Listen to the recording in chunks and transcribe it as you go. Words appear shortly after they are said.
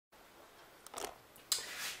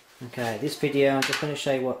Okay, this video I'm just going to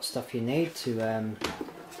show you what stuff you need to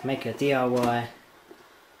make a DIY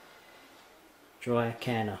dry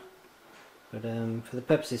canner. But for the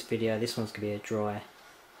purpose of this video, this one's going to be a dry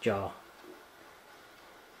jar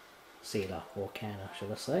sealer, or canner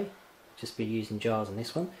shall I say. Just be using jars on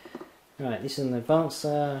this one. Right, this is an advanced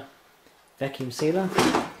vacuum sealer,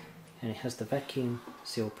 and it has the vacuum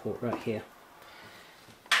seal port right here.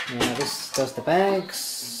 Now this does the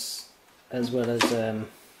bags as well as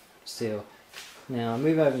seal. Now I'll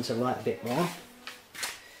move over into light a bit more.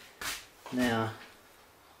 Now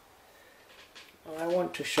I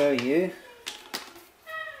want to show you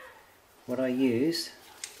what I use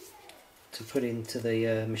to put into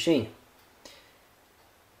the machine.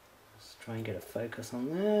 Let's try and get a focus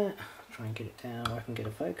on that. Try and get it down where I can get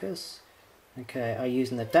a focus. Okay, I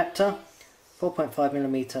use an adapter,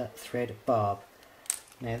 4.5mm thread barb.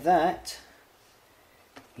 Now that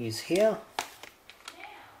is here,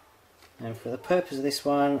 and for the purpose of this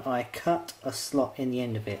one I cut a slot in the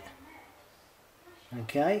end of it.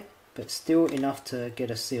 Okay, but still enough to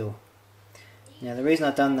get a seal. Now the reason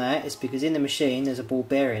I've done that is because in the machine there's a ball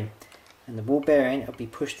bearing, and the ball bearing will be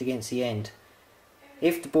pushed against the end.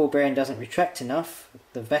 If the ball bearing doesn't retract enough,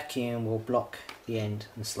 the vacuum will block the end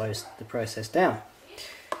and slows the process down.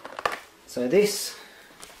 So this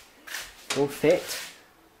will fit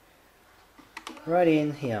right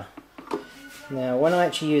in here. Now when I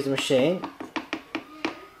actually use the machine,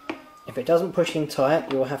 if it doesn't push in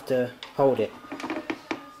tight, you'll have to hold it.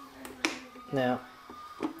 Now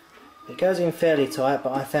it goes in fairly tight,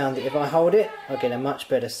 but I found that if I hold it, I get a much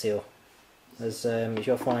better seal, as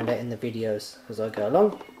you'll find out in the videos as I go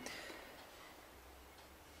along.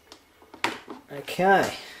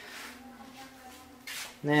 Okay,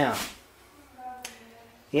 now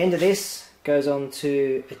the end of this goes on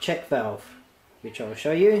to a check valve, which I'll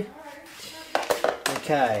show you.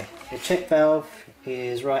 Okay, the check valve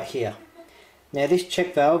is right here. Now this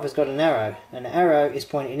check valve has got an arrow, and the arrow is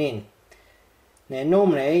pointing in. Now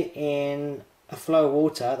normally in a flow of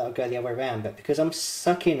water that will go the other way around, but because I'm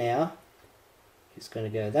sucking now, it's going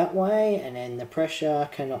to go that way, and then the pressure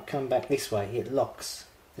cannot come back this way, it locks.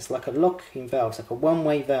 It's like a locking valve, it's like a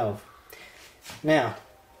one-way valve. Now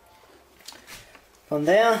from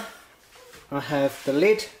there I have the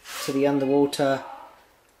lid to the underwater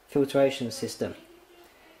filtration system.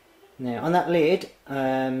 Now on that lid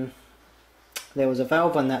there was a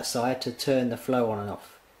valve on that side to turn the flow on and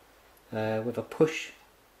off with a push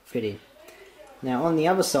fitting. Now on the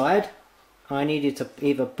other side I needed to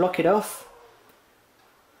either block it off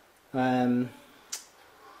and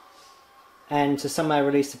to somehow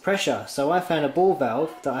release the pressure, so I found a ball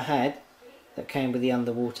valve that I had that came with the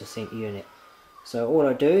underwater sink unit. So all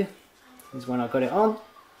I do is when I got it on,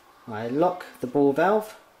 I lock the ball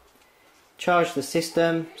valve, charge the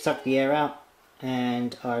system, suck the air out,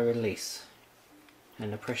 and I release,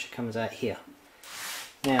 and the pressure comes out here.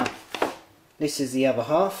 Now this is the other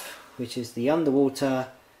half, which is the underwater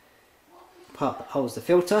part that holds the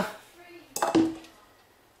filter.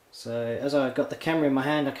 So as I've got the camera in my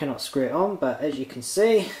hand, I cannot screw it on, but as you can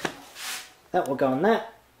see, that will go on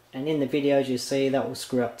that, and in the videos you'll see that will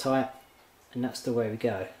screw up tight, and that's the way we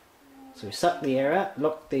go. So we suck the air out,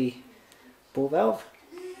 lock the ball valve,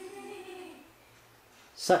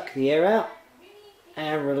 suck the air out,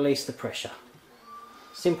 and release the pressure.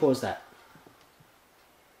 Simple as that.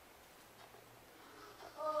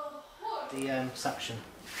 The suction,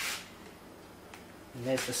 and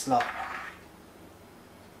there's the slot.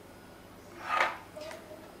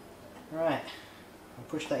 Right, I'll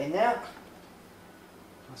push that in now,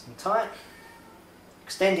 nice and tight.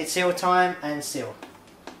 Extended seal time and seal.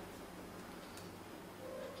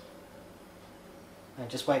 And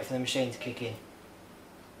just wait for the machine to kick in.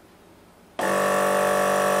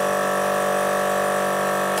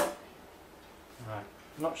 Right,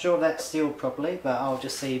 not sure if that's sealed properly, but I'll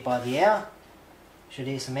just see by the air. Should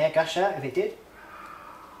hear some air gush out if it did.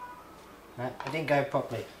 Right, it didn't go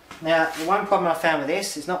properly. Now the one problem I found with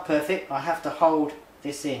this, it's not perfect. I have to hold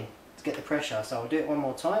this in to get the pressure, so I'll do it one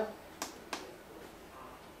more time.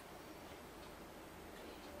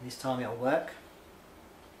 This time it'll work.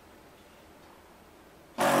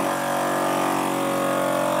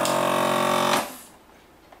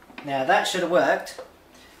 Now that should have worked.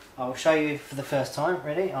 I'll show you for the first time.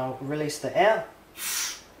 Ready? I'll release the air.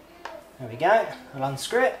 There we go. I'll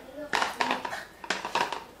unscrew it.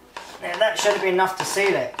 Now that should have been enough to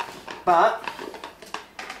seal it, but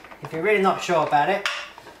if you're really not sure about it,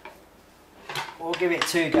 we'll give it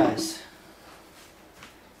 2 goes.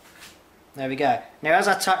 There we go. Now as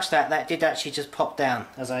I touched that, that did actually just pop down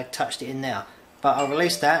as I touched it in there, but I'll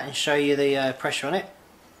release that and show you the pressure on it.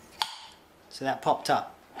 So that popped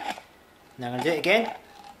up. Now I'm going to do it again.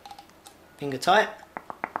 Finger tight.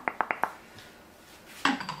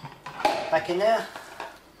 Back in there.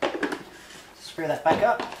 Screw that back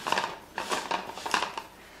up.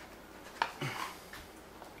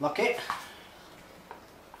 Lock it.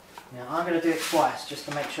 Now I'm going to do it twice just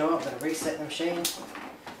to make sure. I'm going to reset the machine.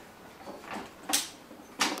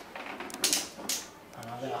 And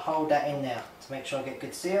I'm going to hold that in there to make sure I get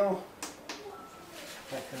good seal.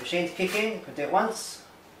 Wait for the machine to kick in. We'll do it once.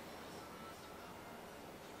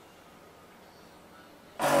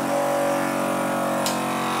 And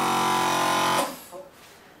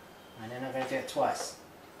then I'm going to do it twice.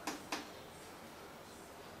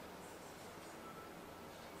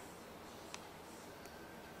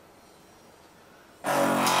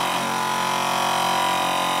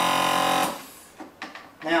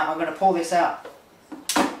 Now I'm going to pull this out.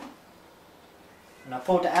 And I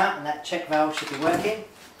pulled it out and that check valve should be working. And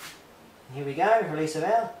here we go, release the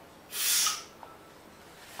valve.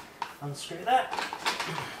 Unscrew that.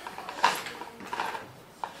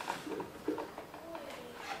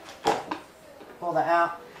 Pull that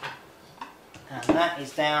out. And that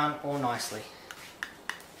is down all nicely.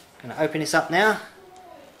 I'm going to open this up now.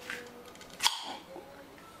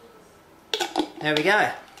 There we go.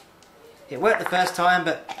 It worked the first time,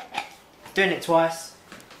 but doing it twice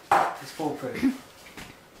is foolproof.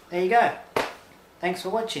 There you go. Thanks for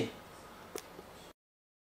watching.